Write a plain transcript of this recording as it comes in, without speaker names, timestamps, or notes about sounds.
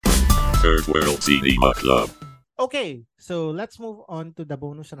Third World Cinema Club. Okay, so let's move on to the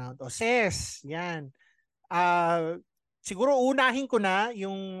bonus round. Ses, yan. Siguro unahin ko na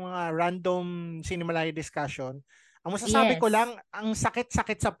yung random Cinemalaya discussion. Ang masasabi ko lang, ang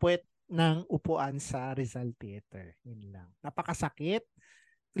sakit-sakit sa puwet ng upuan sa Rizal Theater. Yun lang. Napakasakit.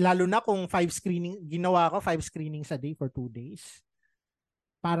 Lalo na kung 5 screenings a day for 2 days.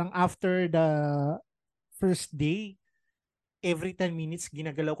 Parang after the first day, every 10 minutes,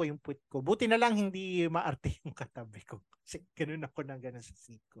 ginagalaw ko yung puwet ko. Buti na lang hindi maarte yung katabi ko. Kasi ganun ako na ganun sa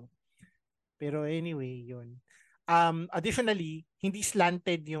seat ko. Pero anyway, yun. Additionally, hindi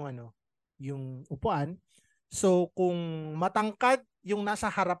slanted yung upuan. So, kung matangkad yung nasa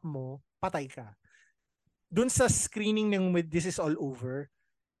harap mo, patay ka. Dun sa screening ng with This Is All Over,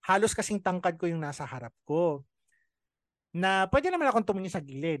 halos kasing tangkad ko yung nasa harap ko. Na pwede naman akong tumingin sa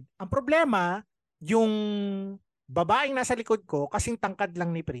gilid. Ang problema, yung babaeng nasa likod ko, kasing tangkad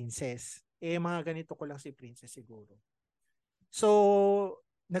lang ni Princess. Mga ganito ko lang si Princess siguro. So,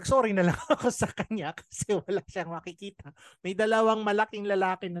 nagsorry na lang ako sa kanya kasi wala siyang makikita. May dalawang malaking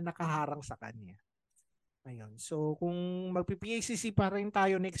lalaki na nakaharang sa kanya. Ayun. So, kung magpi-PICC pa rin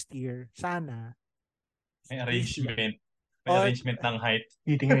tayo next year, sana. May arrangement. May arrangement ng height.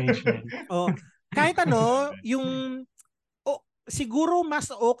 Eating arrangement. Kahit yung siguro mas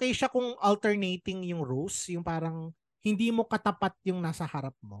okay siya kung alternating yung rows, yung parang hindi mo katapat yung nasa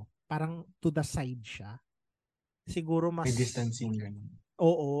harap mo. Parang to the side siya. Siguro mas may distancing ganun.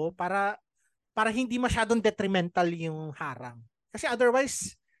 Oo, para hindi masyadong detrimental yung harang. Kasi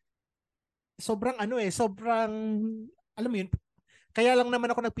otherwise sobrang alam mo yun, kaya lang naman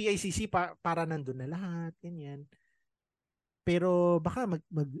ako nag-PICC para nandun na lahat, ganyan. Pero baka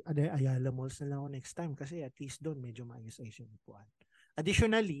Ayala Malls na lang ako next time kasi at least doon medyo maayos-ayos yung upuan.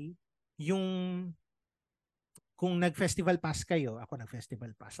 Additionally, kung nag-festival pass kayo, ako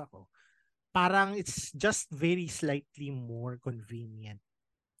nag-festival pass ako, parang it's just very slightly more convenient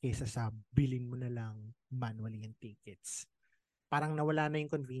kaysa sa bilhin mo na lang manually yung tickets. Parang nawala na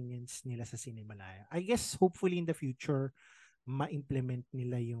yung convenience nila sa Cinemalaya. I guess hopefully in the future, ma-implement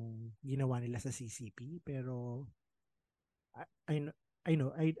nila yung ginawa nila sa CCP, pero I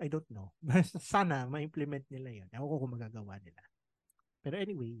don't know. Sana ma-implement nila yun. Ewan ko kung magagawa nila. Pero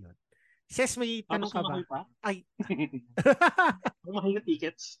anyway, yun. Ses, may tanong ka ba? Ay. Mahal na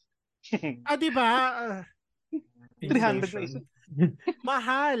tickets. Diba? 300 na isa.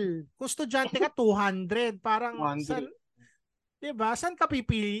 Mahal. Kung estudyante ka, 200. Parang, 200. Diba? Saan ka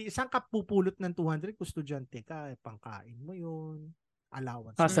pupulot ng 200 kung estudyante ka? Pangkain mo yun.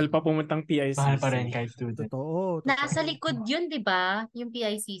 Allowance. Hassle pa pumuntang PICC. Mahal pa rin kahit student. Totoo. Nasa likod yun, di ba? Yung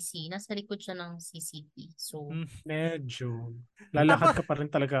PICC. Nasa likod siya ng CCP. So, medyo. Lalakad ka pa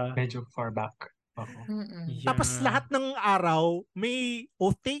rin talaga. Medyo far back. Yeah. Tapos lahat ng araw, may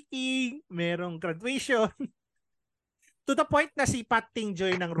oath-taking, merong graduation. To the point na si Pat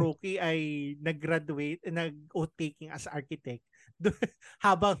Tingjoy ng Rookie ay nag-graduate, nag-oath-taking as architect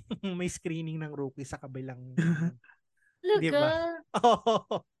habang may screening ng Rookie sa kabilang diba?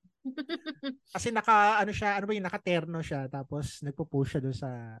 Oh. Kasi nakaterno siya tapos nagpo-push siya doon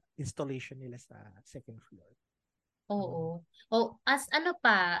sa installation nila sa second floor. Oo.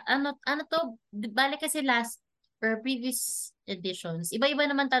 To, bali kasi previous editions, iba-iba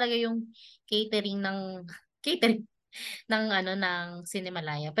naman talaga yung catering ng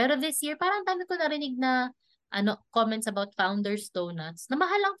Cinemalaya. Pero this year, parang dami ko narinig na comments about Founders Donuts. Na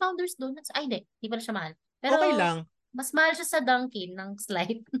mahal ang Founders Donuts. Ay, hindi pala siya mahal. Pero okay lang. Mas mahal siya sa Dunkin ng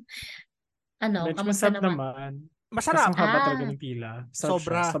slide. Medyo masarap naman. Masarap. Mas haba talaga ng pila.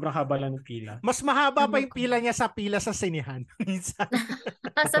 Sobrang haba lang ng pila. Mas mahaba pa yung pila niya sa pila sa sinihan.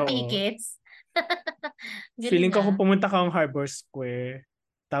 Sa tickets. Feeling ko kung pumunta ka ng Harbor Square,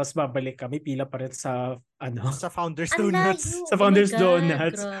 tapos babalik ka, may pila pa rin sa sa Founders Donuts. Sa Founders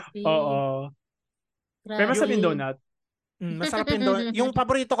Donuts. Grabe. Oo. Pero masarap yung donut. Masarap yung donut. Yung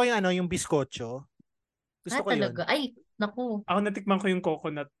paborito ko yung biscocho. Gusto ko talaga? yun. Ay, naku. Ako natikman ko yung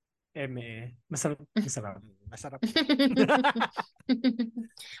coconut Masarap. Masarap.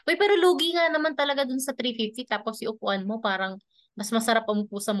 Uy, pero lugi nga naman talaga dun sa 350 tapos yung upuan mo parang mas masarap pa mo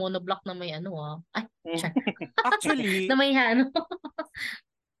po sa monoblock na may Ay, actually, na may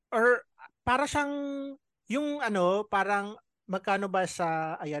or para siyang yung parang magkano ba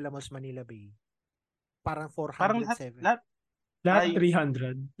sa Ayala Malls Manila Bay? Parang 407. Lahat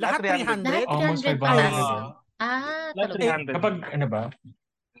 300. Lahat 300? Almost 500. Lahat 300. Kapag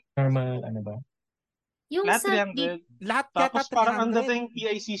normal yung lahat sa 300. Lahat tapos parang ang dating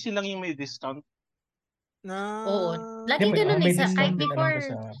PICC lang yung may discount. Oo. Laging ganun kahit before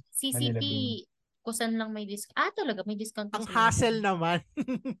CCP, kung saan lang may discount. Talaga, may discount Ang sa hassle Glorieta. naman.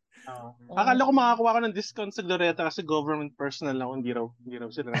 Oo. Akala ko makakuha ka ng discount sa Glorieta kasi government personnel lang, hindi raw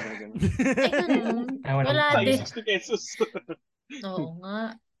sila nagagano. Ay, ganun. Wala Sa din. 60 pesos. Oo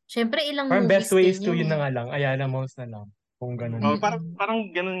nga. Siyempre, ilang Parang best movies way din is to yun. yun na nga lang. Ayala Malls na lang. Kung ganun.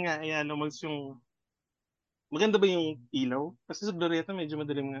 Parang ganun nga, ayan, normals yung maganda ba yung ilaw? Kasi sa Glorieta medyo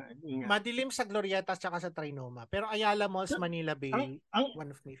madilim nga. Yun nga. Madilim sa Glorieta at sa Trinoma. Pero Ayala Malls, Manila Ang, Bay, ang,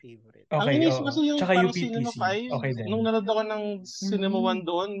 one of my favorite. ang Okay, inisip oo. kasi yung Tsaka parang UPTC. Cinema 5, Okay din. nung nanood ako ng Cinema Mm. 1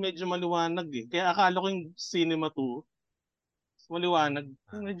 doon, medyo maliwanag eh. Kaya akala ko yung Cinema 2, maliwanag.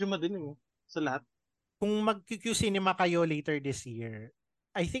 Medyo madilim eh, sa lahat. Kung mag-QQ Cinema kayo later this year,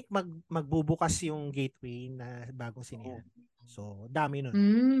 I think magbubukas yung gateway na bagong sinehan. So, dami nun.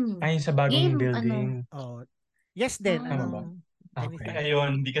 Ay, sa bagong Game, building. Oh, yes din. Tama ba? Anong Okay. anything.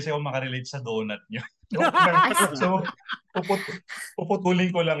 Ayun, hindi kasi ako makarelate sa donut nyo. Joke lang. So,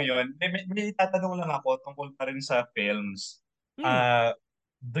 puputulin ko lang yun. May tatanong lang ako tungkol pa rin sa films.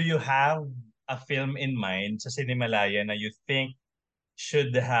 Do you have a film in mind sa Cinemalaya na you think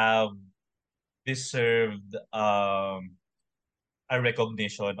should have deserved a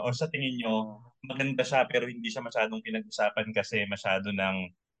recognition? Or sa tingin nyo, maganda siya pero hindi siya masyadong pinag-usapan kasi masyado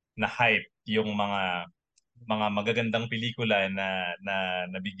ng na-hype yung mga magagandang pelikula na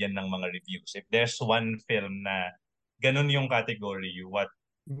nabigyan ng mga reviews. If there's one film na ganun yung category,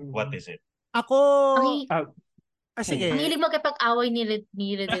 what is it? Ako, sige. Ang hilig makipag-away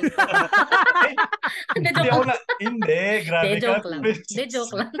ni Redemptor. Grabe ka.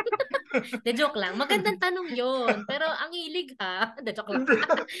 Joke lang. Joke lang. Magandang tanong yon. Pero ang hilig ha. Joke lang.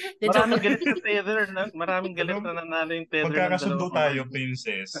 Maraming galit sa tether. Maraming galit na nanalo yung tether. Magkakasundo tayo,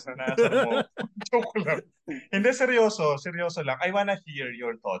 princess. Nasaan mo? Joke lang. Hindi, seryoso lang. I wanna hear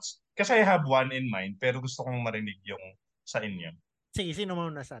your thoughts. Kasi I have one in mind, pero gusto kong marinig yung sa inyo. Sige, sino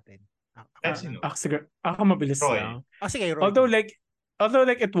muna sa atin? Sino? Ako mabilis Roy. lang. Sige, Roy. Although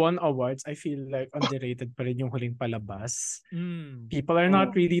it won awards, I feel like underrated pa rin yung huling palabas. People are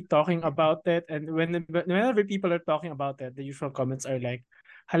not really talking about it, and whenever people are talking about it, the usual comments are like,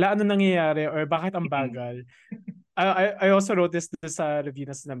 hala, ano nangyayari? Or bakit ang bagal? I also wrote this sa review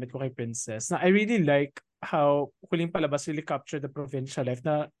na sinamit ko kay Princess, na I really like how huling palabas really captured the provincial life,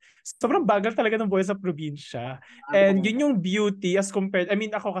 na sobrang bagal talaga ng buhay sa probinsya. And yun yung beauty as compared, I mean,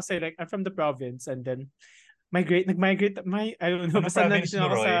 ako kasi like, I'm from the province, and then nag-migrate, I don't know, basta nandito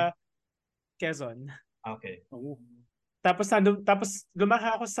ako sa Quezon. Okay. Tapos lumaki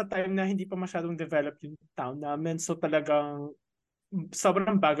ako sa time na hindi pa masyadong developed yung town namin. So talagang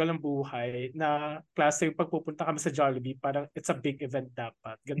sobrang bagal ng buhay na klase yung pagpupunta kami sa Jollibee, parang it's a big event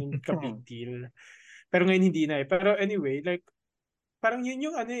dapat. Ganun ka big deal. Pero ngayon hindi na eh. Pero anyway, like, parang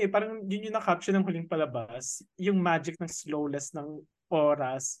yun yung parang yun yung na-capture ng huling palabas. Yung magic ng slowness ng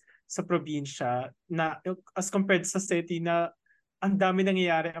oras sa probinsya na as compared sa city na ang dami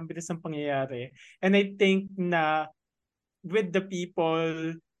nangyayari, ang bilis ng pangyayari. And I think na with the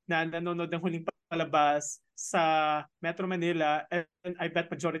people na nanonood ng huling palabas sa Metro Manila, and I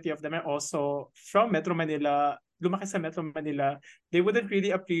bet majority of them are also from Metro Manila, lumaki sa Metro Manila, they wouldn't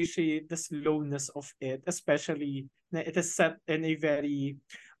really appreciate the slowness of it, especially na it is set in a very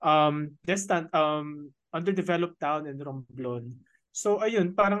distant, underdeveloped town in Romblon. So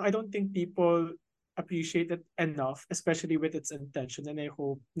ayun, parang I don't think people appreciate it enough, especially with its intention, and I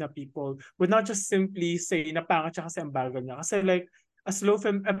hope na people would not just simply say na pangit siya kasi ang bagal niya. Kasi like, a slow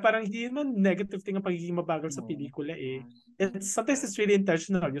film, parang hindi naman negative thing ang pagiging mabagal sa pelikula eh. Sometimes it's really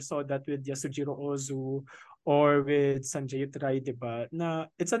intentional. You saw that with Yasujiro Ozu or with Sanjay Utray, diba? Na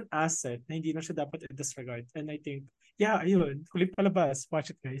it's an asset na hindi na siya dapat i-disregard. And I think, yeah, ayun, huling palabas.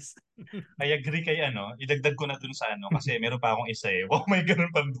 Watch it, guys. I agree kay idagdag ko na dun sa kasi meron pa akong isa eh. Wow, may ganun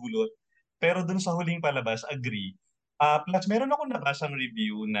pang dulot. Pero dun sa huling palabas, agree. Plus, meron akong nabasang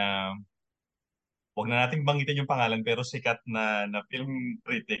review na wag na nating banggitin yung pangalan pero sikat na film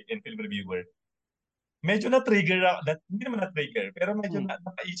critic and film reviewer. Medyo na-trigger ako, hindi naman na-trigger, pero medyo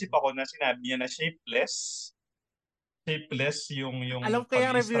napaisip ako na sinabi niya na shapeless yung alam ko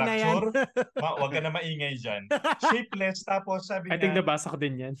yung review na yan. Wag ka na maingay dyan. Shapeless, tapos sabi niya, I think nabasa ko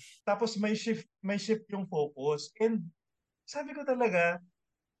din yan. Tapos may shift yung focus. And sabi ko talaga,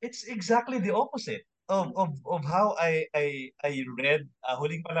 it's exactly the opposite of how I read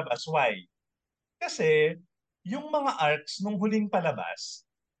Huling Palabas. Why? Kasi yung mga arcs nung Huling Palabas,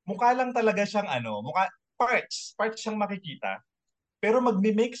 mukha lang talaga siyang parts siyang makikita. Pero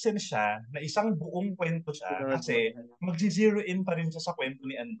magme-make sense siya na isang buong kwento siya kasi magzi-zero in pa rin siya sa kwento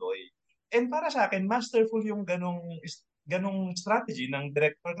ni Andoy. And para sa akin, masterful yung ganong strategy ng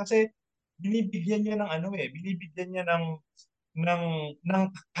director kasi binibigyan niya ng binibigyan niya ng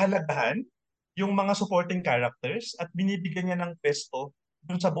halagahan yung mga supporting characters at binibigyan niya ng pwesto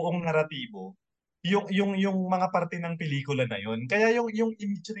dun sa buong naratibo yung mga parte ng pelikula na yun. Kaya yung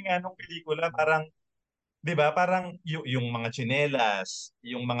imagery nga ng pelikula parang 'di ba? Parang yung mga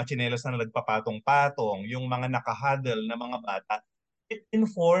tsinelas na nagpapatong-patong, yung mga nakahuddle na mga bata, it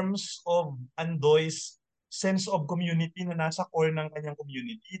informs of Andoy's sense of community na nasa core ng kanyang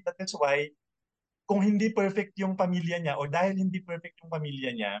community. That is why kung hindi perfect yung pamilya niya o dahil hindi perfect yung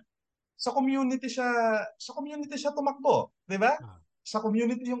pamilya niya, sa community siya tumakbo, 'di ba? Sa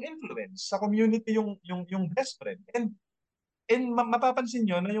community yung influence, sa community yung best friend. And mapapansin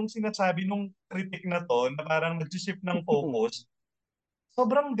nyo na yung sinasabi nung critic na to na parang nag-shift ng focus,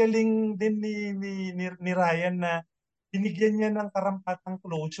 sobrang galing din ni Ryan na binigyan niya ng karampatang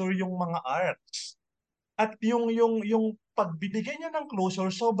closure yung mga arcs. At yung pagbibigay niya ng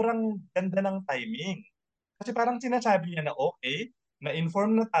closure, sobrang ganda ng timing. Kasi parang sinasabi niya na okay,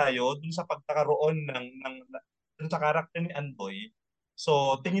 na-inform na tayo dun sa pagkakaroon dun sa karakter ni Andoy.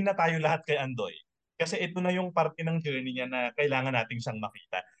 So, tingin na tayo lahat kay Andoy. Kasi ito na yung parte ng journey niya na kailangan natin siyang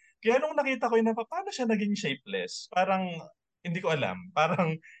makita. Kaya nung nakita ko yun na paano siya naging shapeless, parang hindi ko alam.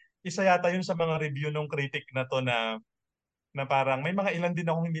 Parang isa yata yun sa mga review ng critic na to na parang may mga ilan din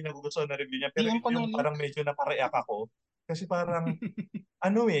akong hindi nagugustuhan na review niya pero PM ito ko ng yung link. parang medyo napareact ako kasi parang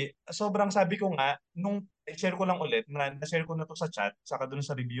sobrang sabi ko nga nung share ko lang ulit na-share ko na to sa chat saka doon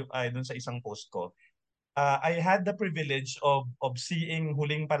sa review ay doon sa isang post ko. I had the privilege of seeing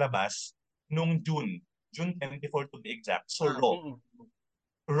huling palabas nung June 24 to be exact. So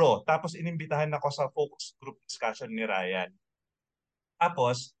Raw. Tapos inimbitahan ako sa focus group discussion ni Ryan.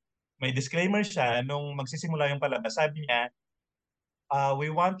 Tapos may disclaimer siya nung magsisimula yung palabas. Sabi niya, we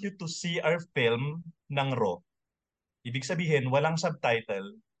want you to see our film ng raw. Ibig sabihin, walang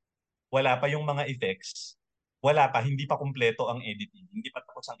subtitle, wala pa yung mga effects, wala pa, hindi pa kumpleto ang editing, hindi pa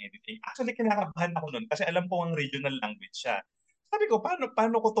tapos ang editing. Actually, kinakabahan ako nun kasi alam ko ang regional language siya. Sabi ko, paano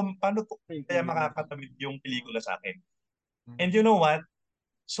to kaya makakatawid yung pelikula sa akin? And you know what?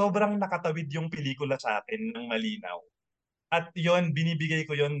 Sobrang nakatawid yung pelikula sa akin ng malinaw. At yon binibigay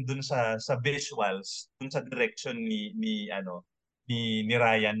ko yon dun sa visuals, dun sa direction ni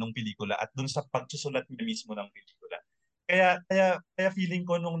Ryan nung pelikula at dun sa pagsusulat niya mismo ng pelikula. Kaya feeling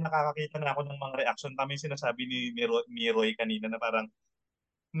ko nung nakakakita na ako ng mga reaction, tama yung sinasabi ni Roy kanina na parang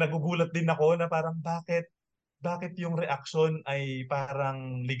nagugulat din ako na parang bakit yung reaction ay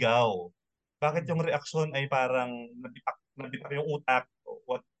parang ligaw? Bakit yung reaction ay parang nabitak yung utak o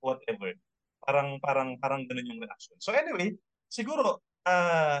whatever? Parang ganun yung reaction. So anyway, siguro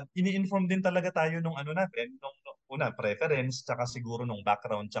ini-inform din talaga tayo nung ano natin, nung una preference, tsaka siguro nung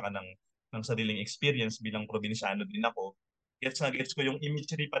background tsaka ng sariling experience bilang probinsyano din ako. Gets ko yung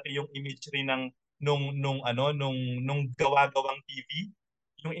imagery pati yung imagery ng nung gawa-gawang TV,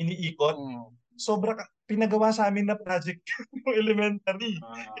 yung iniikot. Pinagawa sa amin na project yung elementary.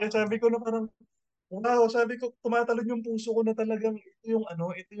 Kaya sabi ko na parang wow, sabi ko tumatalon yung puso ko na talagang ito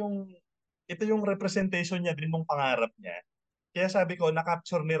yung representation niya din ng pangarap niya. Kaya sabi ko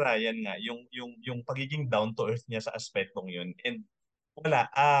na-capture ni Ryan nga yung pagiging down to earth niya sa aspetong yun. And wala,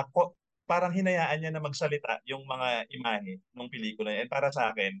 parang hinayaan niya na magsalita yung mga imahe ng pelikula. And para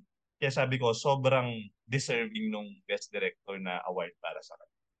sa akin, kaya sabi ko sobrang deserving nung best director na award para sa akin.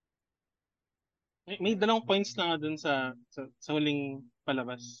 May dalawang points na nga dun sa huling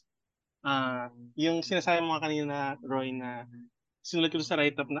palabas. Yung sinasabi mo kanina, Roy, na sinulat ko sa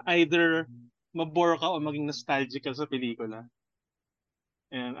write-up na either mabore ka o maging nostalgic ka sa pelikula.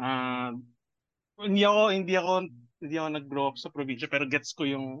 Ayan, hindi ako nag-grow up sa probinsya pero gets ko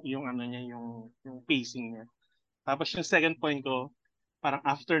yung ano niya, yung pacing niya. Tapos yung second point ko, parang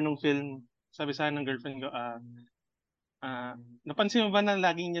after nung film, sabi sa ng girlfriend ko, napansin mo ba na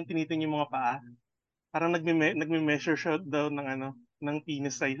laging niyang tinitingin yung mga paa? Parang nagme-measure siya daw ng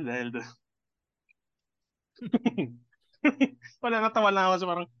penis size dahil doon. Wala, natawa lang ako sa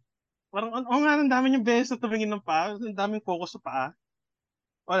parang nga, ang dami niyang beses na tumingin ng paa, ang daming focus sa paa.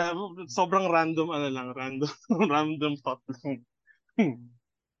 Wala, sobrang random random thought lang.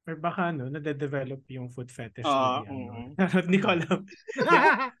 Or baka nade-develop yung food fetish ni Hindi ko alam.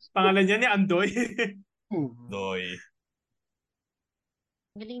 Pangalan niya ni Andoy. Doy.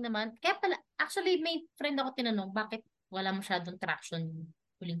 Galing naman. Kaya pala, actually, may friend ako tinanong, bakit wala masyadong traction yung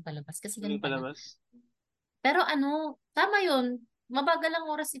huling palabas? Kasi ganun pala. Pero tama yun. Mabagal ang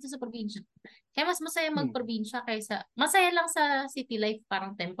oras dito sa probinsya. Kaya mas masaya magprobinsya kaysa, masaya lang sa city life,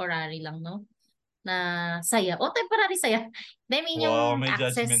 parang temporary lang, no? Na saya. O, temporary saya. I mean, Wow, yung may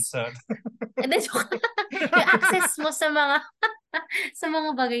access. judgment sa... Yung access mo sa mga sa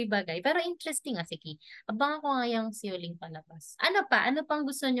mga bagay-bagay. Pero interesting nga, sige. Abangan ko nga yung si Huling Palabas. Ano pa? Ano pang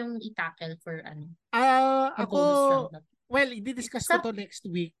gusto nyong i-tackle for for Ako, bonus round? well, i-discuss ko Sa, to next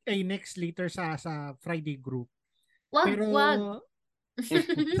week, next later sa Friday group. wag, Pero wag.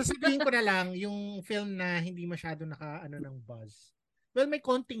 sasabihin ko na lang yung film na hindi masyado naka ng buzz. Well, may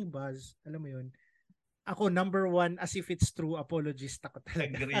konting buzz, alam mo yun. Ako, number one, as if it's true, apologist ako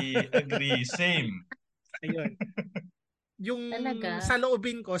talaga. Agree, same. Ayun. Yung Talaga. sa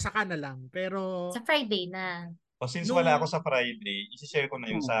loobin ko, saka na lang. Pero, Sa Friday na. O since nung, wala ako sa Friday, isi-share ko na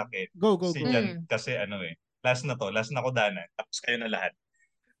yung sa akin. go. Si Jan Mm. kasi last na ko Dana, tapos kayo na lahat.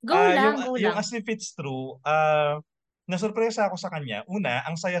 Go lang, Yung go yung lang. As If It's True, nasurpresa ako sa kanya. Una,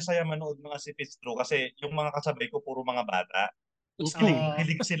 ang saya-saya manood ng As If It's True kasi yung mga kasabay ko puro mga bata. Tapos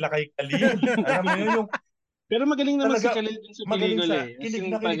kilig sila kay Khalil. Alam mo yun, yung Pero magaling naman si talaga Khalil dun sa magaling pelikula siya. eh. As Kilig in,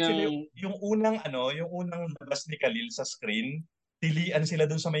 na kilig sila. parang, Yung unang labas ni Khalil sa screen, tilian sila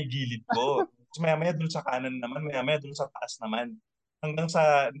dun sa may gilid ko. Tapos maya-maya dun sa kanan naman, maya-maya dun sa taas naman. Hanggang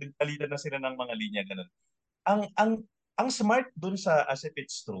sa nagpalitan na sila ng mga linya ganun. Ang ang ang smart dun sa As If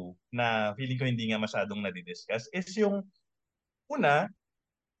It's True na feeling ko hindi nga masyadong nadidiscuss is yung una,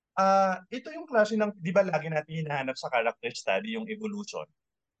 ito yung klase ng, di ba lagi natin hinahanap sa character study yung evolution.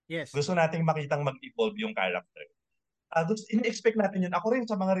 yes. Gusto nating makitang mag-evolve yung character. In-expect natin yun. Ako rin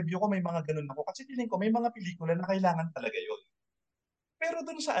sa mga review ko may mga ganun ako kasi feeling ko may mga pelikula na kailangan talaga yun. Pero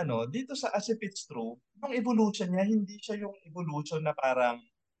dun sa dito sa As If It's True, yung evolution niya, hindi siya yung evolution na parang,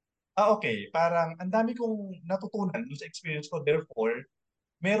 okay, parang ang dami kong natutunan dun sa experience ko. Therefore,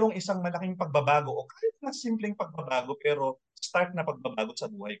 merong isang malaking pagbabago o kahit na simpleng pagbabago pero start na pagbabago sa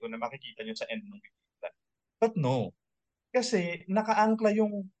buhay ko na makikita nyo sa end ng pelikula. But no, kasi nakaangkla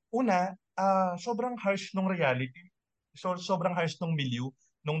yung una, sobrang harsh nung reality. Sobrang harsh nung milieu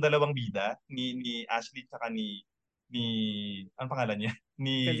nung dalawang bida ni Ashley at ni ang pangalan niya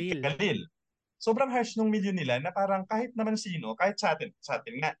ni Khalil. Khalil. Sobrang harsh nung milieu nila na parang kahit naman sino, kahit sa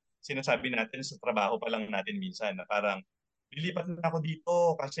atin nga sinasabi natin sa trabaho pa lang natin minsan na parang lilipat na ako dito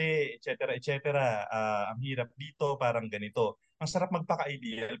kasi et cetera, ang hirap dito, parang ganito. Ang sarap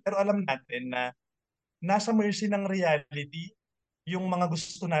magpaka-ideal pero alam natin na nasa mercy ng reality yung mga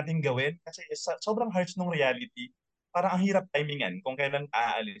gusto nating gawin kasi sobrang harsh ng reality. Parang ang hirap timingan kung kailan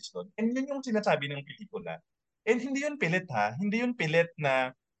aalis doon. And yun yung sinasabi ng pelikula. And hindi yun pilit ha. Hindi yun pilit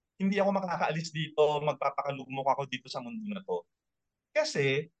na hindi ako makakaalis dito, magpapakalugmok ako dito sa mundo na to.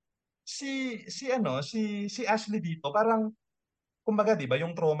 Kasi si Ashley dito parang kumbaga 'di ba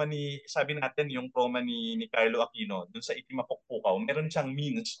yung trauma sabi natin yung trauma ni Carlo Aquino dun sa Itimapokpukaw, meron siyang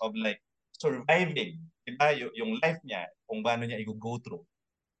means of like surviving, 'di ba? Yung life niya, kung paano niya i-go through.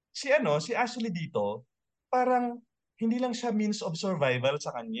 Si Ashley dito, parang hindi lang siya means of survival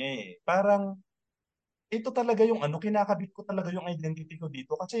sa kanya eh. Parang ito talaga yung kinakabit ko talaga yung identity ko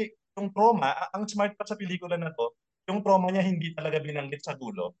dito kasi yung trauma, ang smart pa sa pelikula na to, yung trauma niya hindi talaga binanggit sa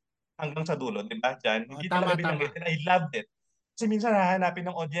dulo, hanggang sa dulo, 'di ba? Diyan, Oh, hindi talaga tama. binanggit and I loved it. Kasi minsan hahanapin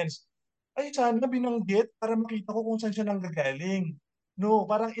ng audience, ay sana binanggit para makita ko kung saan siya nanggagaling. No,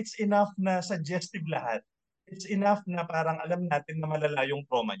 parang it's enough na suggestive lahat. It's enough na parang alam natin na malala yung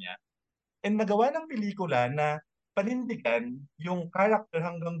trauma niya. And nagawa ng pelikula na panindigan yung character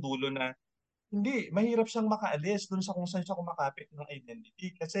hanggang dulo na hindi, mahirap siyang makaalis dun sa kung saan siya kumakapit ng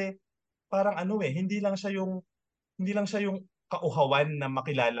identity kasi parang hindi lang siya yung kauhawan na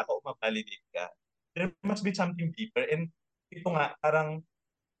makilala ka o ma-validate ka. There must be something deeper and ito nga parang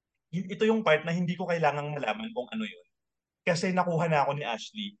ito yung part na hindi ko kailangang malaman kung ano yun. Kasi nakuha na ako ni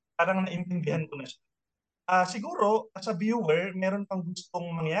Ashley. Parang naintindihan ko na siya. Siguro, as a viewer, meron pang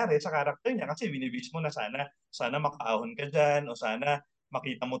gustong mangyari sa karakter niya kasi winiwish mo na sana makaahon ka dyan o sana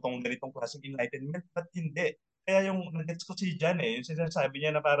makita mo tong ganitong klaseng enlightenment, but hindi. Kaya yung nagets ko si Jan yung sinasabi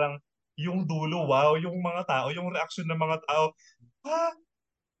niya na parang yung dulo, wow, yung mga tao, yung reaction ng mga tao, ha?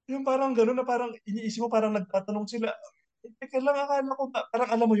 Yung parang gano'n na parang iniisip mo, parang nagtatanong sila, teka lang, akala ko ba, parang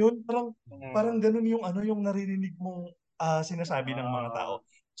alam mo yun, parang gano'n yung naririnig mong sinasabi ng mga tao.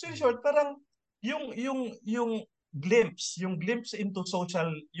 So in short, parang yung glimpse into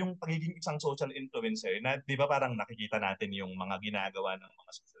yung pagiging isang social influencer na 'di ba parang nakikita natin yung mga ginagawa ng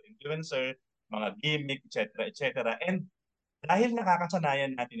mga social influencer, mga gimmick, etc. And dahil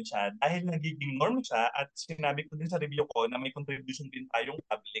nakakasanayan natin siya, dahil nagiging norm siya at sinabi ko din sa review ko na may contribution din tayong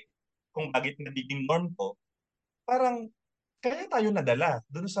public kung bakit nagiging norm to, parang kaya tayo nadala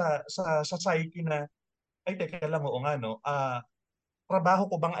dun sa psyche na ay teka lang oo nga no, trabaho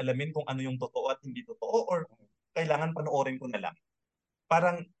ko bang alamin kung ano yung totoo at hindi totoo or kailangan panoorin ko na lang?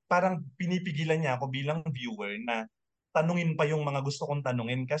 Parang parang pinipigilan niya ako bilang viewer na tanungin pa yung mga gusto kong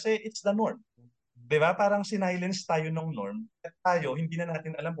tanungin kasi it's the norm. 'Di ba? Parang sinilence tayo ng norm. At tayo, hindi na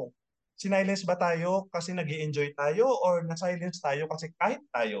natin alam kung sinilence ba tayo kasi nag-enjoy tayo or na-silence tayo kasi kahit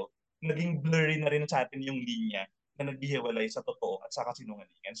tayo, naging blurry na rin sa atin yung linya na naghihiwalay sa totoo at sa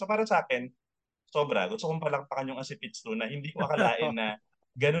kasinungalingan. So para sa akin, sobra. Gusto kong palakpakan yung Asipits to na hindi ko akalain na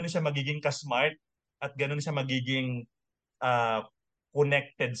ganun siya magiging ka-smart at ganun siya magiging ah,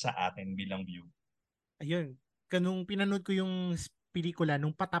 connected sa atin bilang view. Ayun. Kanung pinanood ko yung pelikula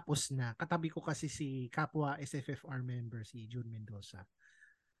nung patapos na, katabi ko kasi si kapwa SFFR member si June Mendoza.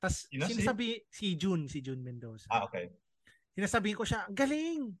 Tas Sino si? sinasabi si June Mendoza. Okay. Sinasabi ko siya,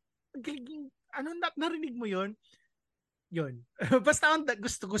 galing. Ang galing. Ano narinig mo 'yon? 'Yon. Basta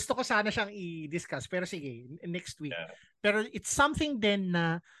gusto ko sana siyang i-discuss pero sige, next week. Yeah. Pero it's something then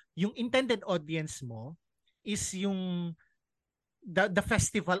na yung intended audience mo is yung the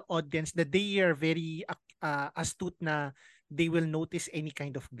festival audience that they are very astute na they will notice any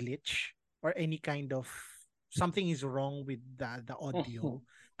kind of glitch or any kind of something is wrong with the audio.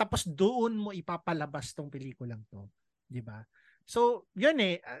 Tapos doon mo ipapalabas tong pelikulang to, 'di ba? So, yun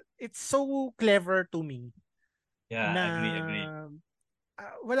it's so clever to me. Yeah, Na agree.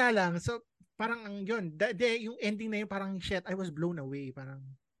 wala lang. So, parang ang yun, yung ending na yun parang shit, I was blown away. Parang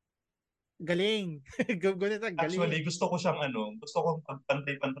galing. Galing. Actually, gusto kong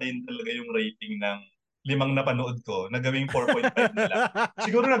pagpantay-pantayin talaga yung rating ng 5 na panood ko na gawing 4.5 na lang.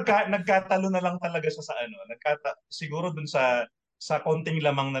 Siguro nagkatalo na lang talaga siya sa siguro dun sa konting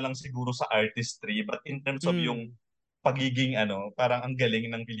lamang na lang siguro sa artistry, but in terms of yung pagiging parang ang galing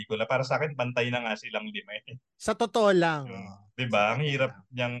ng pelikula. Para sa akin, pantay na nga silang 5 eh. Sa totoo lang. Diba? Ang hirap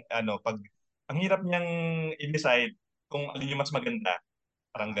niyang ang hirap niyang i-decide kung alin yung mas maganda.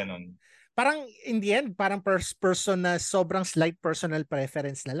 Parang ganun. Parang in the end, parang person na sobrang slight personal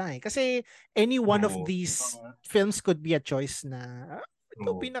preference na lang eh. Kasi any one of these films could be a choice na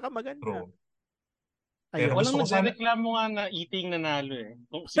ito pinakamaganda. True. Ayun. Walang nagre-reklamo nga na eating nanalo eh.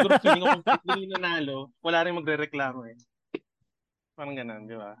 Siguro feeling ko kung eating nanalo, wala rin magre-reklamo eh. Parang ganun,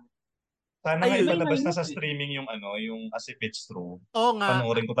 di ba? Sana nga ipalabas na sa streaming yung As If It's True. Oo nga.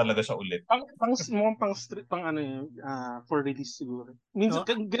 Panoorin ko talaga siya ulit. For release siguro. Minsan,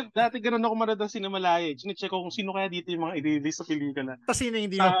 dati ganun ako marada sa Cinemalaya. Chine-check ko kung sino kaya dito yung mga i-release sa pelikula. Tapos sino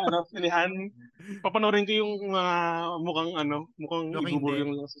hindi sa sinihan, papanoorin ko yung mukhang ibubur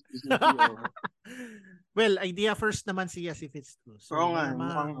yung lang sa Well, idea first naman si As If It's True. So, oo nga,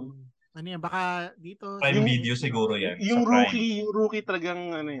 mukhang baka dito Prime Video siguro yan. Yung sa rookie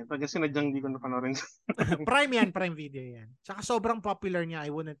talagang talagang sinadyang di ko napanoorin. Prime Video yan. Saka sobrang popular niya,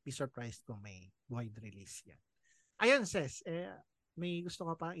 I wouldn't be surprised kung may wide release yan. Ayun, Ses, may gusto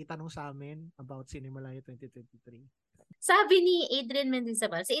ka pa itanong sa amin about Cinemalaya 2023? Sabi ni Adrian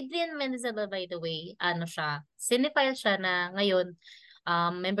Mendizabal, si Adrian Mendizabal by the way, cinephile siya na ngayon,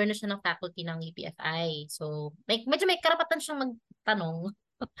 member na siya ng faculty ng UPFI. So, medyo may karapatan siyang magtanong.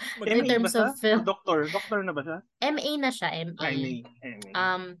 In terms of film. Doctor na ba siya? MA na siya, MA.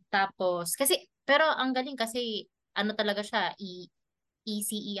 Tapos, pero ang galing kasi, talaga siya,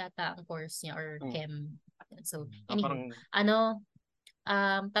 ECE yata ang course niya or Chem. So, tawag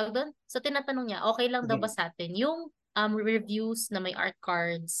doon? So, tinatanong niya, okay lang daw ba sa atin yung reviews na may art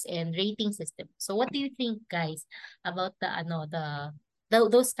cards and rating system. So, what do you think, guys, about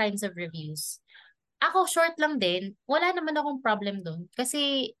those kinds of reviews? Ako, short lang din. Wala naman akong problem doon.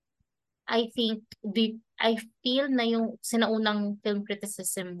 Kasi, I feel na yung sinaunang film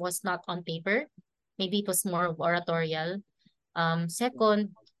criticism was not on paper. Maybe it was more oratorial.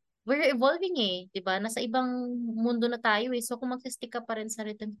 Second, we're evolving diba? Nasa ibang mundo na tayo So, kung magsistick ka pa rin sa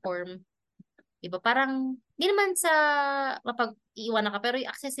written form, diba? Parang, di naman sa mapag-iwanan ka, pero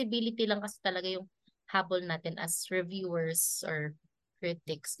yung accessibility lang kasi talaga yung habol natin as reviewers or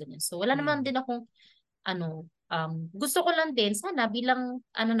critics. Ganyan. So, wala naman din akong gusto ko lang din, sana bilang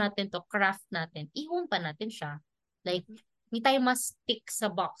natin to, craft natin, ihon pa natin siya. Like, hindi tayo mas stick sa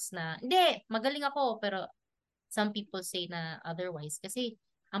box na, hindi, magaling ako, pero some people say na otherwise. Kasi,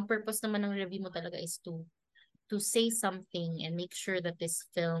 ang purpose naman ng review mo talaga is to say something and make sure that this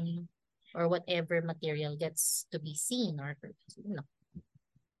film or whatever material gets to be seen or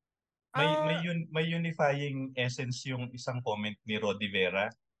May unifying essence yung isang comment ni Rodi Vera.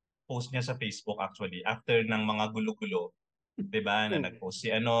 Post niya sa Facebook actually after ng mga gulo-gulo, 'di ba? Na nag-post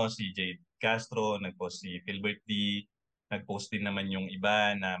si Jade Castro, nag-post si Philbert D, nag-post din naman yung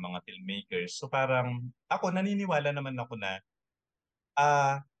iba na mga filmmakers. So parang ako naniniwala naman ako na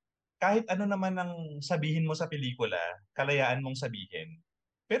kahit ano naman ang sabihin mo sa pelikula, kalayaan mong sabihin.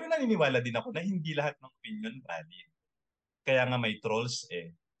 Pero naniniwala din ako na hindi lahat ng opinion valid. Kaya nga may trolls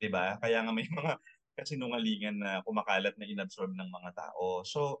 'di ba? Kaya nga may mga kasinungalingan na kumakalat na inabsorb ng mga tao.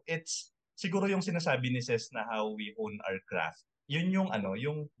 So it's siguro yung sinasabi ni Ses na how we hone our craft. Yun yung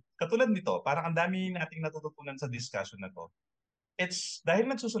yung katulad nito, parang ang dami nating natututunan sa discussion na to. It's dahil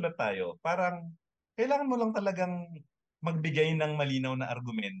nagsusulat tayo, parang kailangan mo lang talagang magbigay ng malinaw na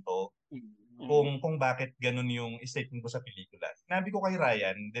argumento kung bakit ganun yung statement ko sa pelikula. Sinabi ko kay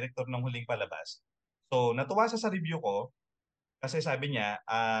Ryan, director ng Huling Palabas. So, natuwa siya sa review ko kasi sabi niya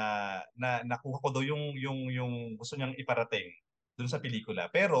na nakuha ko daw yung gusto niyang iparating dun sa pelikula.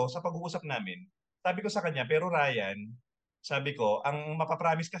 Pero sa pag-uusap namin, sabi ko sa kanya, pero Ryan, sabi ko, ang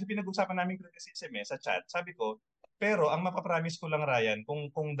mapapromise kasi pinag-usapan namin criticism sa chat. Sabi ko, pero ang mapapromise ko lang Ryan,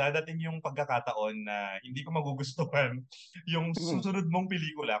 kung dadating yung pagkakataon na hindi ko magugustuhan yung susunod mong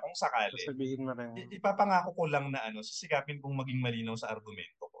pelikula kung sakali, Sabihin mo rin. ipapangako ko lang na sisikapin kong maging malinaw sa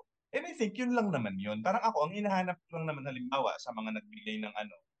argumento ko. And I think yun lang naman yun. Parang ako, ang hinahanap ko lang naman halimbawa sa mga nagbigay ng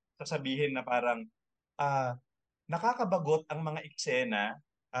sasabihin na parang nakakabagot ang mga eksena,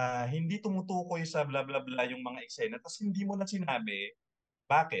 hindi tumutukoy sa bla bla bla yung mga eksena, tapos hindi mo na sinabi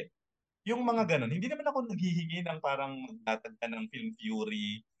bakit. Yung mga ganun, hindi naman ako naghihingi ng parang magtatag ka ng film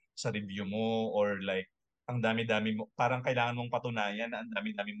theory sa review mo or like ang dami-dami mo, parang kailangan mong patunayan na ang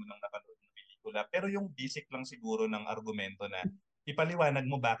dami-dami mo nang napanood ng pelikula. Pero yung basic lang siguro ng argumento na ipaliwanag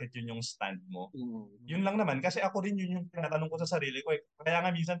mo bakit yun yung stand mo. Yun lang naman. Kasi ako rin yun yung tinatanong ko sa sarili ko. Kaya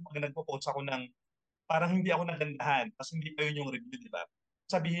nga minsan pag nagpo-post ako ng parang hindi ako nagandahan, tapos hindi pa yun yung review, di ba?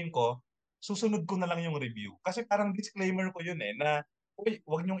 Sabihin ko, susunod ko na lang yung review. Kasi parang disclaimer ko yun na uy,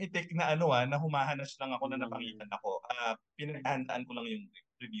 wag niyong i-take na na humahanas lang ako na napangitan ako. Pinaghandaan ko lang yung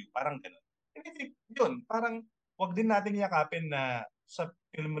review. Parang gano'n. And I think, yun, parang wag din natin yakapin na sa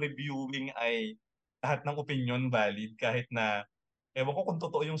film reviewing ay lahat ng opinion valid kahit na ewan ko kung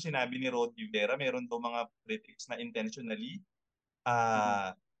totoo yung sinabi ni Rod Rivera, meron daw mga critics na intentionally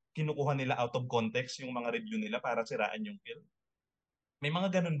kinukuha nila out of context yung mga review nila para siraan yung film. May mga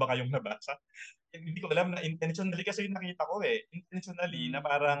ganun ba kayong nabasa? Hindi ko alam na intentionally kasi yung nakita ko intentionally na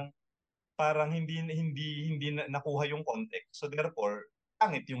parang hindi nakuha yung context. So therefore,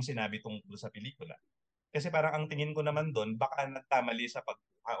 pangit yung sinabi tungkol sa pelikula. Kasi parang ang tingin ko naman doon, baka nagkamali sa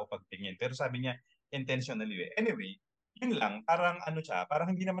pagkuha o pagtingin. Pero sabi niya, intentionally. Anyway, yun lang. Parang siya,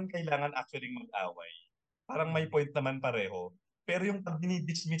 parang hindi naman kailangan actually mag-away. Parang may point naman pareho. Pero yung pag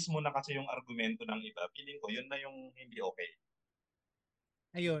dinidismiss mo na kasi yung argumento ng iba, feeling ko, yun na yung hindi okay.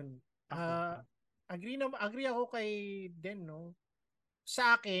 Ayun. Agree ako kay Den, no?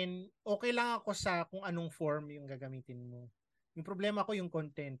 Sa akin, okay lang ako sa kung anong form yung gagamitin mo. Yung problema ko yung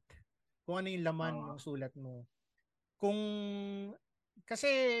content. Kung ano yung laman ng sulat mo. Kung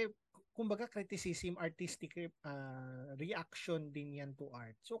kasi kumbaga criticism, artistic reaction din yan to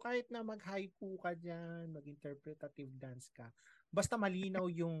art. So kahit na mag-haiku ka dyan, mag-interpretative dance ka, basta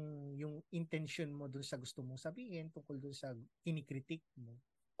malinaw yung intention mo dun sa gusto mong sabihin tungkol dun sa kinikritik mo,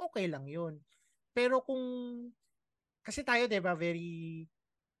 okay lang yun. Pero kung kasi tayo, 'di ba, very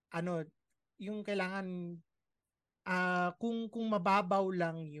yung kailangan kung mababaw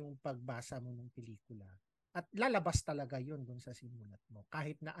lang yung pagbasa mo ng pelikula at lalabas talaga yun dun sa simulat mo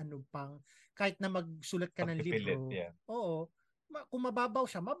kahit na kahit na magsulat ka ng libro. Oo, kung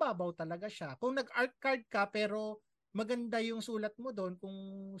mababaw talaga siya. Kung nag-art card ka pero maganda yung sulat mo doon, kung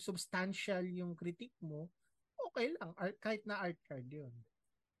substantial yung critique mo, okay lang, kahit na art card yun.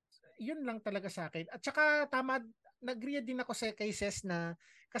 Yun lang talaga sa akin. At saka tama, nag-agree din ako sa cases na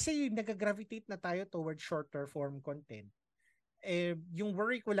kasi nag-gravitate na tayo towards shorter form content. Yung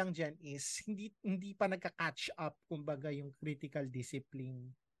worry ko lang dyan is hindi pa nagka-catch up kumbaga yung critical discipline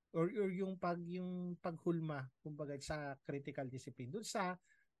or yung paghulma kumbaga sa critical discipline doon sa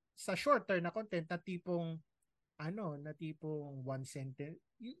shorter na content na tipong one sentence.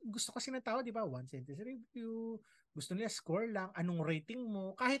 Gusto kasi ng tao, di ba? One sentence review. Gusto nila score lang. Anong rating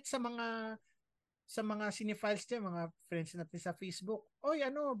mo? Kahit sa mga cinephiles dyan, mga friends natin sa Facebook. Oy,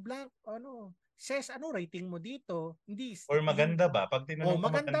 blank, says, rating mo dito? Hindi. Or maganda ba? Pag tinanong ko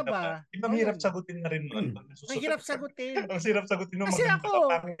maganda ba? Ibang hirap sagutin na rin nun. Mahirap sagutin. Ang hirap sagutin nung kasi maganda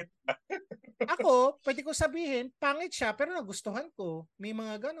ba? Pangit ba? Ako, pwede ko sabihin, pangit siya, pero nagustuhan ko. May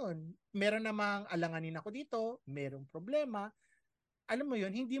mga ganon. Meron namang alanganin ako dito, merong problema. Alam mo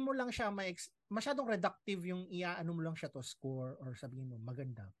yun, hindi mo lang siya masyadong reductive yung iaano mo lang siya to score or sabihin mo,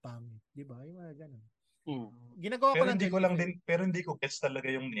 maganda, pangit. Di ba? Yung mga ganon. Ginagawa ko lang pero hindi ko gets talaga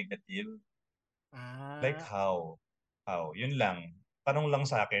yung negative. Like how? How? Yun lang. Tanong lang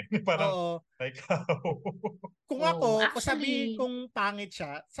sa akin. Parang, like how? Kung ako, kung sabihin kung pangit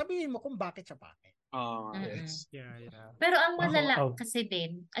siya, sabihin mo kung bakit siya pangit. Yes. Yeah. Pero ang malala kasi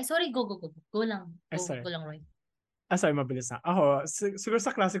din, ay sorry, go lang. Go lang, Roy. Sorry, mabilis na. Ako, siguro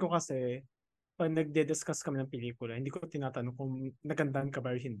sa klase ko kasi, pag nagde-discuss kami ng pelikula, hindi ko tinatanong kung nagandahan ka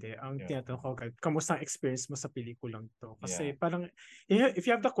ba or hindi. Ang Yeah. tinatanong ko, kamusta ang experience mo sa pelikulang to? Kasi Yeah. parang, if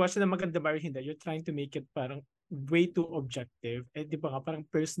you have the question na maganda ba or hindi, you're trying to make it parang way too objective. Eh, di ba nga, parang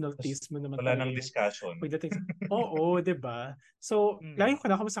personal taste mo naman Wala talaga nang yung discussion. pagdating sa... Oo, di ba? So, lagi ko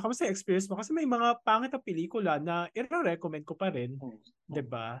na, kamusta yung experience mo? Kasi may mga pangit na pelikula na i-recommend ko pa rin. Di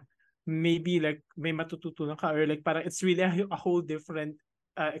ba? Maybe like may matututunan ka or like parang it's really a whole different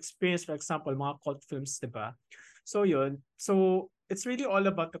experience. For example, mga cult films, di ba? So yun. So it's really all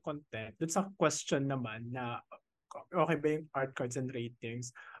about the content. Dun sa question naman na okay ba yung art cards and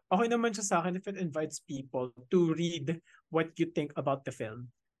ratings? Okay naman siya sa akin if it invites people to read what you think about the film.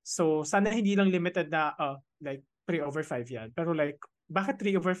 So sana hindi lang limited na like 3/5 yan. Pero like bakit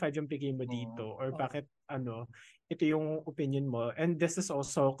 3/5 yung bigay mo dito? Or bakit ito yung opinion mo? And this is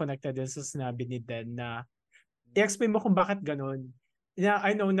also connected din sa sinabi ni Den na i-explain mo kung bakit ganun. Yeah,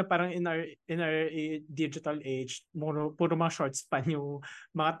 I know na parang in our digital age, puro mga short span yung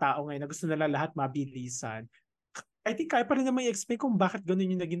mga tao ngayon na gusto nila lahat mabilisan. I think kaya pa rin naman i-explain kung bakit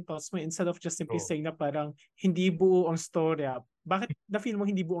ganun yung naging thoughts mo instead of just simply saying na parang hindi buo ang storya. Bakit na-feel mo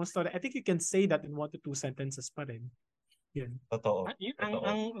hindi buo ang storya? I think you can say that in 1 to 2 sentences pa rin. Yun. Totoo.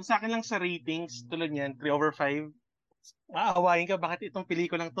 Ang sa akin lang sa ratings, tulad niyan, 3/5, maaawain ka, bakit itong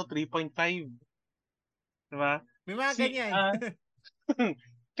pelikulang to 3.5? Diba? May mga ganyan.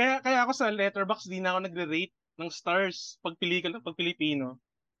 Kaya ako sa Letterboxd, di na ako nagre-rate ng stars pag Pilipino.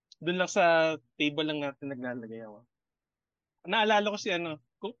 Doon lang sa table lang natin naglalagay ako. Naalala ko si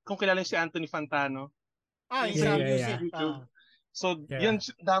kung kilala si Anthony Fantano. Yung Yeah, sa yeah, music. yeah. YouTube. So, Yeah. yun,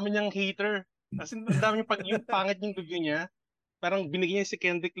 dami niyang hater. As in, dami yung pangit yung review niya. Parang binigyan niya si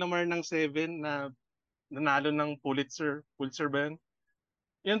Kendrick Lamar ng 7 na nanalo ng Pulitzer ba yun?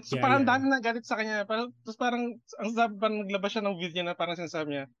 Yun, so Yeah, parang yeah. dami na galit sa kanya. Tapos parang, ang sabi, parang naglabas siya ng video niya na parang sinasabi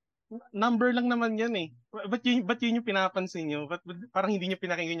niya, number lang naman yan eh. Ba't yun yung pinapansin niyo? Parang hindi niyo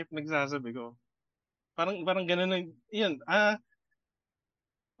pinakinggan yung pinagsasabi ko? Parang gano'n na, yun,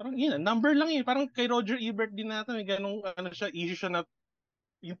 parang yun, number lang yun. Parang kay Roger Ebert din natin, may ganong issue siya na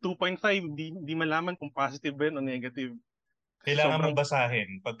yung 2.5, di malaman kung positive ba yun o negative. Kailangan Sobrang- mong basahin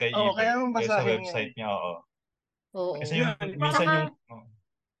pagka Oo, kaya mong kaya sa basahin website niya, oo. Oo. Kasi yung, Yun, minsan Saka- yung,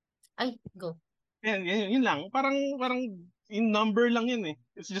 Ay, go. yun lang. Parang yung number lang yun eh.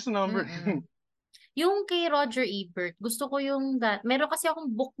 It's just a number. Mm-mm. Yung kay Roger Ebert, gusto ko meron kasi akong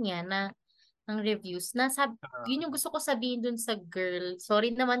book niya na ng reviews na yun yung gusto ko sabihin dun sa girl.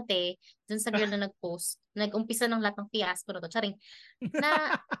 Sorry naman dun sa girl na nag-post. Nag-umpisa ng lahat ng fiasco na to. Charing.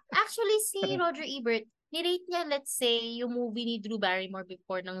 Na actually si Roger Ebert, nirate niya, let's say, yung movie ni Drew Barrymore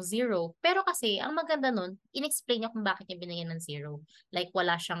before ng 0. Pero kasi, ang maganda nun, in-explain niya kung bakit niya binigyan ng 0. Like,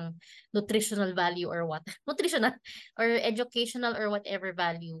 wala siyang nutritional value or what. Nutritional or educational or whatever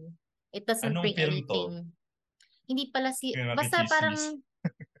value. It doesn't Anong bring film to? anything. Hindi pala Yung basta nakichismis. parang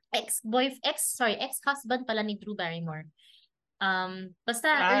ex-husband pala ni Drew Barrymore.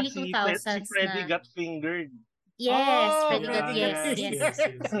 Basta early Si 2000s Freddy na. got fingered. Yes, Freddy Freddy got, got yes.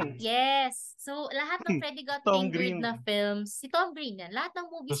 fingered. Yes. So, lahat ng Freddy got Tom fingered Green. na films, si Tom Green yan. Lahat ng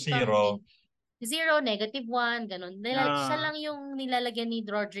movies To si Tom 0. Green, 0, -1, ganun. Siya Ah. lang yung nilalagyan ni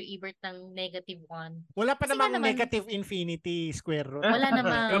Roger Ebert ng -1. Wala pa Kasi namang nga naman, negative infinity square root. Wala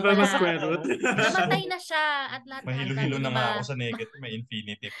namang, Wala wala. square root. Namatay na siya at lahat na Mahilo-hilo na nga ako sa negative, may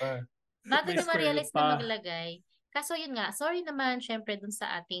infinity pa. bago May niyo square root ma-realize na pa. maglagay. Kaso yun nga, sorry naman syempre dun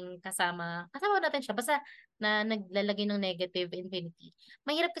sa ating kasama natin siya, basta na naglalagay ng negative infinity.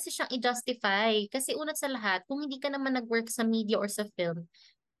 Mahirap kasi siyang i-justify. Kasi unat sa lahat, kung hindi ka naman nag-work sa media or sa film,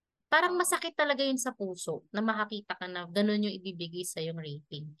 parang masakit talaga yun sa puso na makakita ka na ganun yung ibibigay sa yung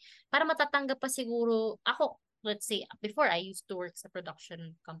rating. Para matatanggap pa siguro, ako, let's say, before I used to work sa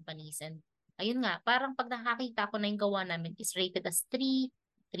production companies and ayun nga, parang pag nakakita ko na yung gawa namin is rated as 3,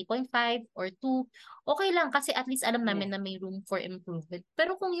 3.5 or 2, okay lang kasi at least alam namin na may room for improvement.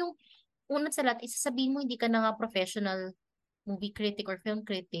 Pero kung yung unat sa lahat, isasabihin mo hindi ka na nga professional movie critic or film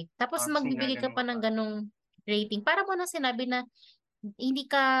critic, tapos magbibigay ka pa ng ganong rating. Para mo na sinabi na hindi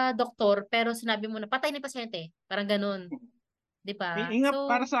ka doktor, pero sinabi mo na patay ni pasyente. Parang ganun. Di ba?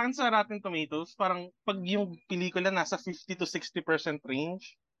 Para sa akin sa Rotten Tomatoes, parang pag yung pelikula nasa 50 to 60%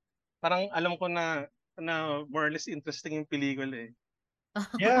 range, parang alam ko na more or less interesting yung pelikula eh.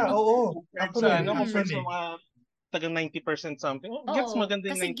 Yeah, oo. Compared Actually, compared sa actually. mga taga 90% something. Gets Oo,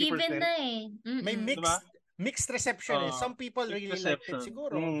 maganda yung 90%. kasi given na eh. May Mm-mm. Diba? mixed reception eh. Some people Mixed really liked it reception.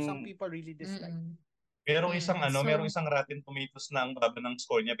 siguro. Some people really disliked. Mm-mm. Merong isang So, merong isang Rotten Tomatoes na ang baba ng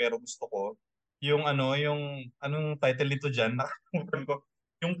score niya pero gusto ko yung anong title nito diyan nakalimutan ko.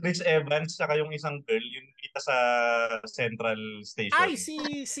 Yung Chris Evans saka yung isang girl, yung kita sa Central Station. Ay, si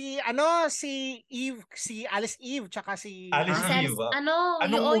Eve, si Alice Eve, tsaka si Alice Si Eve. Alice, ano,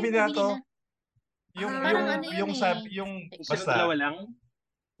 Anong yung movie na movie to? nila. Ah, Parang ano yun Yung eh. Silang basta. dalawa lang?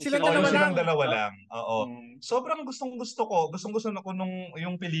 silang Oh, yung dalawa silang lang. dalawa lang. Oo. Hmm. Sobrang gustong-gusto ko. Gustong-gusto ko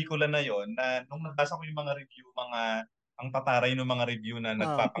yung pelikula na yon na nung nabasa ko yung mga review, ang tataray ng mga review na Oh.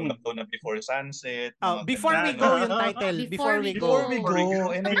 nagpapanggap daw na Before Sunset, Oh, mga Before We ganyan. Go yung title. Before We Before we Go. go,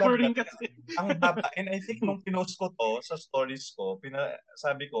 and I love Boring that. kasi. Ang baba, and I think nung pinost ko to sa stories ko,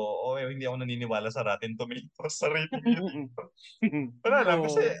 sabi ko, hindi ako naniniwala sa Rotten Tomatoes sa rating niya. Wala lang,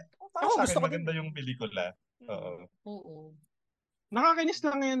 kasi Oh. para Ako sa gusto akin ko din. maganda yung pelikula. Oo. Oo. Nakakainis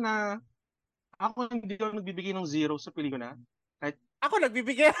lang ngayon na ako hindi ako nagbibigay ng 0 sa pelikula. Kahit, Ako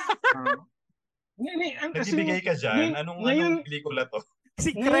nagbibigay. kasi Nagbibigay ka dyan? ngayon, Anong pelikula to?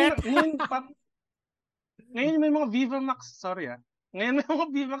 Secret. ngayon may mga Viva Max, sorry Ngayon may mga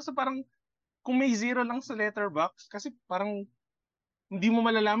Viva Max na parang kung may 0 lang sa letterbox, kasi parang hindi mo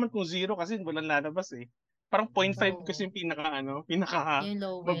malalaman kung 0 kasi walang lalabas eh. Parang 0.5 kasi Oo. yung pinaka Yung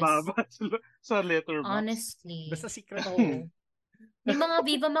lowest. mababa sa letterbox. Honestly. Basta secret. Oo. May mga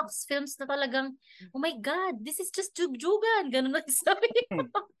Viva Max films na talagang, oh my God, this is just jugjugan. Ganun na sabi ko.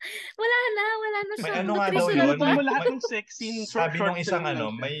 Wala na May siyang ano nga daw nutritional yun, Pinutol mo value. lahat ng sex scene, sabi short nung isang film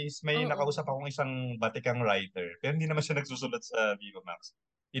lang siya. may Oo. nakausap akong isang batikang writer, pero hindi naman siya nagsusulat sa Viva Max.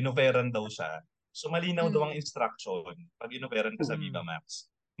 Inoferan daw siya. So malinaw daw ang Mm. instruction pag inoferan ka sa Viva Mm. Max.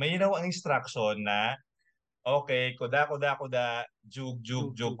 Malinaw ang instruction na okay, kuda, jug,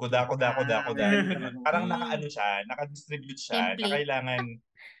 kuda. Yung ganun. Parang Mm. naka-distribute siya, na Template. kailangan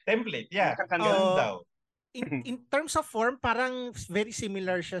template, yeah. Ganun Oh, daw. in terms of form, parang very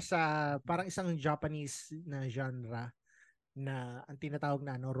similar siya sa parang isang Japanese na genre na ang tinatawag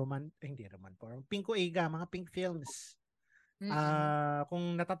na hindi roman porn, Pinko-Eiga, mga pink films. Mm-mm.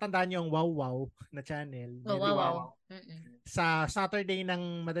 Kung natatandaan niyo ang Wow Wow na channel, Oh, meron yan. wow. Mm-mm. Sa Saturday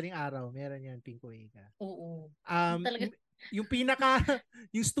ng madaling araw, meron yan Pinko-Eiga. Oo. Um, Talaga. yung pinaka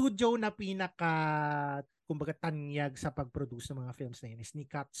yung studio na pinaka kumbaga tanyag sa pag-produce ng mga films na yun is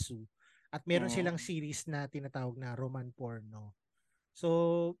Nikatsu. At meron silang series na tinatawag na Roman Porno. So,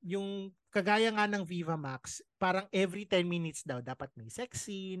 yung kagaya nga ng Viva Max, parang every 10 minutes daw dapat may sex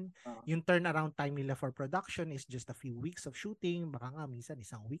scene. Yung turnaround time nila for production is just a few weeks of shooting. Baka nga minsan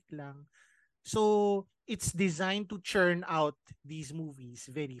isang week lang. So, it's designed to churn out these movies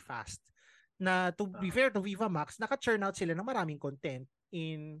very fast. Na to be fair to Viva Max, naka-churn out sila ng maraming content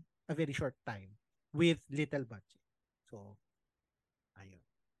in a very short time with little budget. So, ayun.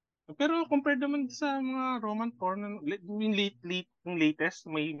 Pero compared naman sa mga Roman porn, yung latest,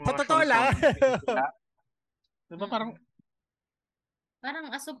 may Sa mga totoo lang. pelikula. Diba parang,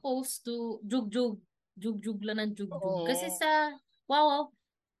 Parang as opposed to jugjug lang ng jugjug. Kasi oo, sa wow,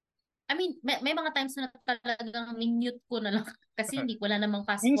 I mean, may mga times na talagang minute ko na lang kasi hindi wala namang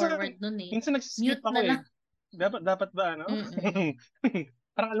fast forward nun eh. minsan nagsiskip Mute ako na lang. Dapat ba ano? Mm-mm.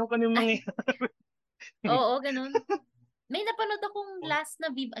 Parang alam ko na yung Ay, mangyayari. oo, ganun. May napanood akong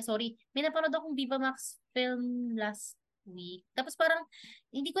may napanood akong Viva Max film last week. Tapos parang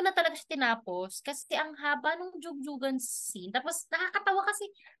hindi ko na talaga siya tinapos kasi ang haba ng jugjugan scene. Tapos nakakatawa kasi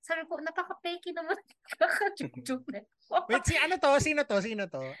sabi ko napaka-peki naman kaka-jugjug na. Wait, ano to? Sino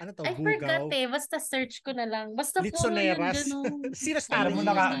to? Ano to? I forgot Bugaw? eh. Basta search ko na lang. Basta puro yun Litsoneras? ganun. Sino Alam starring mo,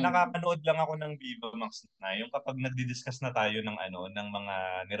 sino starring? nakakanood lang ako ng Viva Max na yung kapag nagdi-discuss na tayo ng mga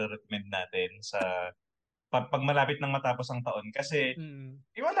nire-recommend natin sa pag malapit nang matapos ang taon kasi Mm.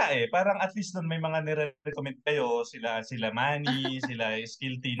 wala parang at least doon may mga nire-recommend kayo sila Manny, sila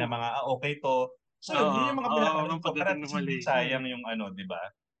Skilty na mga okay to. So yun yung mga pinapanood ko para at Pagdating ng least hindi huli. sayang yung di ba?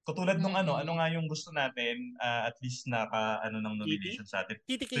 Katulad nung ano Mm-mm. nga yung gusto natin at least naka ng Kitty? nomination sa atin.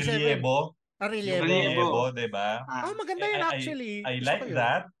 Kitty K7. Relievo, yung Relievo. Relievo, 'di ba? Oh, maganda yun actually. I Gusto ko like yun.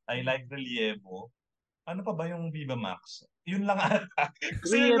 that. I like Relievo. Ano pa ba yung Viva Max? Yun lang ata.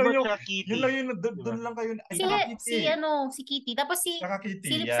 Kasi Relievo tsaka Kitty. yun lang yung doon Diba? lang kayo. Ay, Si, saka si Kitty. si Kitty. Tapos si Saka Kitty,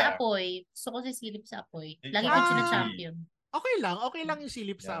 Silip sa yeah. Apoy. Gusto ko si Silip sa Apoy. Lagi Saka ko Ah, Kitty. champion. Okay lang yung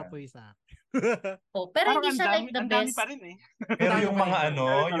silip sa Yeah. apoy sa akin. Oh, pero Parang hindi siya like the ang dami best. pa rin eh. Pero Dami yung pa rin. mga Dami pa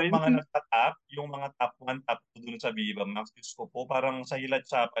yung rin. mga nagtatap, yung mga top 1, top 2 dun sa Viva Max, Diyos ko po, parang sa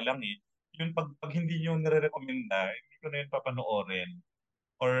hilatsa pa lang eh. Yung pag hindi nyo nire-recommenda, hindi ko na yun papanoorin.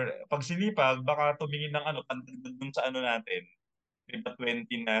 Or pag sinipag, baka tumingin ng pandagdag dun sa natin. Diba 20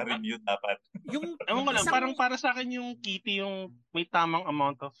 na review dapat. Yung Ewan ko lang, isang parang para sa akin yung Kitty yung may tamang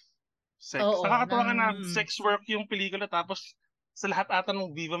amount of sex. Oo. Nakakatawa ka na Mm. sex work yung pelikula tapos sa lahat ata ng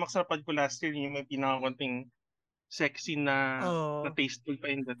Viva Max na pad ko last year, yung may pinakakunting sexy na oh, tasteful pa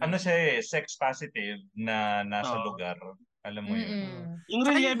yung Ano dating. siya sex positive na nasa Oo. lugar. Alam mo yun. Yung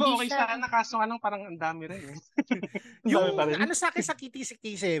Tsaka relieve, hindi okay siya- sana, kaso nga lang parang ang dami rin. Ang dami Yung pa rin. ano sa akin sa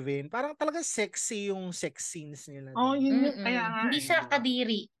KTC7, parang talagang sexy yung sex scenes nila Oh, doon. yun yung, kaya nga Hindi eh, siya di ba?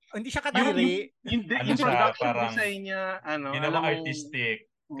 kadiri. Hindi siya Yung, kadiri. Ano yung siya, production parang design niya, ginawa alam mo, artistic,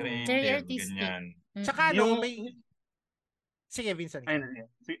 Very creative, artistic. ganyan. Tsaka yung, may... Sige, Vincent. ayun, ayun.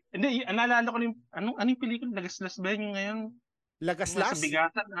 Hindi, naalala ko yung, anong pelikula, Lagaslas ba yun yung ngayon? Yung nasa Lagaslas?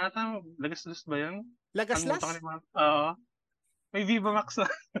 bigatan ata, Lagaslas ba yun? Kalimutan ko Lagaslas? na yung mga, oo. May Viva Max na.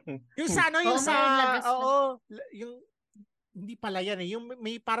 Yung sa ano, yung Oo, sa... meron lagaslas. Oo, yung... Hindi pala yan eh. Yung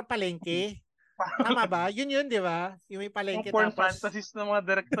may parang palengke. Tama ba? Yun, di ba? Yung may Yung palengke porn tapos... fantasies ng mga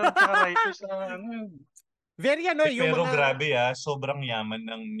director at saka writers na ano. Very ano, yung Pero mga... grabe sobrang yaman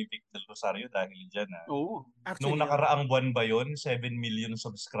ng ni Vic Del Rosario dahil dyan Oo. Nung Actually, nakaraang buwan ba yun, 7 million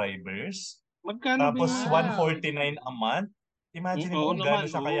subscribers. Magkano ba Tapos Wow. 149 a month. Imagine mo Oo kung gaano naman,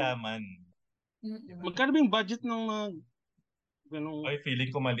 siya oo. kayaman. Magkano ba yung budget ng mga ganong, Ay,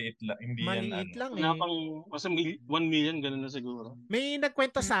 feeling ko maliit lang. Hindi yan maliit lang wala eh. pang, basta 1 million, gano'n na siguro. May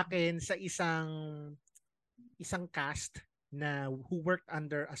nagkwento sa akin sa isang cast na who worked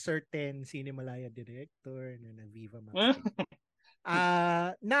under a certain Cinemalaya director na Viva Max.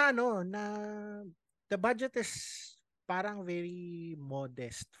 Na the budget is parang very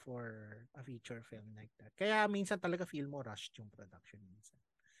modest for a feature film like that. Kaya minsan talaga feel mo rushed yung production minsan.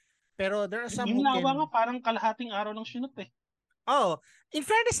 Pero there are some Yung who lawa can... nga, parang kalahating araw ng shoot eh. Oh, in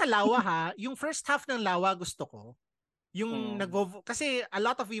fairness sa Lawa ha, yung first half ng Lawa gusto ko. Yung kasi a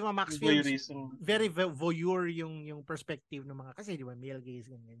lot of Viva Max films Voyeurism. very voyeur yung perspective ng mga kasi di ba male gaze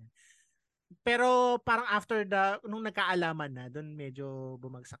ganyan. Pero parang after nung nagkaalaman na doon medyo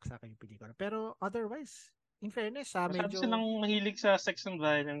bumagsak sa akin yung pelikula. Pero otherwise, in fairness Masyado medyo silang mahilig sa sex and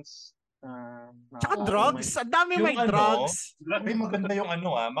violence. tsaka Oo. drugs, ang dami Yung may drugs. Ay, maganda yung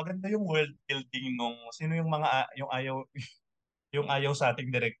maganda yung world building nung sino yung yung ayaw sa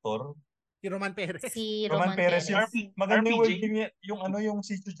ating director. Si Roman Perez. Si Roman Roman Perez yung Perez. maganda yung RPG. world building niya, yung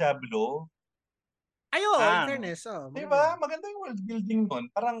si Diablo. Ayo, in fairness, Di ba? Maganda yung world building nun.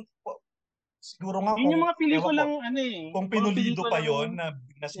 Parang siguro nga Yun yung mga ewan ko, pelikulang kung mga pinulido pa pelikulang, yon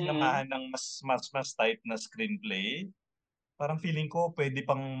na sinamahan ng mas tight na screenplay, parang feeling ko pwede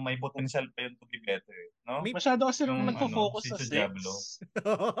pang may potential pa yun to be better, no? masyado kasi Yung nagfo-focus si sa Diablo. sex.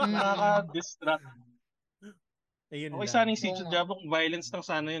 Nakaka-distract. Ayun Okay, lang. sana yung si Oo nga. Diablo, violence lang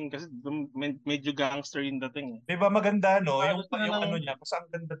sana yun kasi medyo gangster yung dating. Di ba maganda, no? Yung Yung niya, kasi ang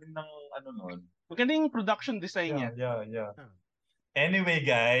ganda din ng nun. maganda yung production design niya. Yeah. Anyway,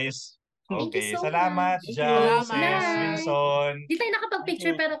 guys. Thank you Okay, so salamat, much. Jam, Salamat. sis, Bye. Vinson. Di tayo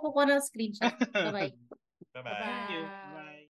nakapag-picture pero kukuha ng screenshot. Bye-bye. Bye-bye. Thank you. Bye.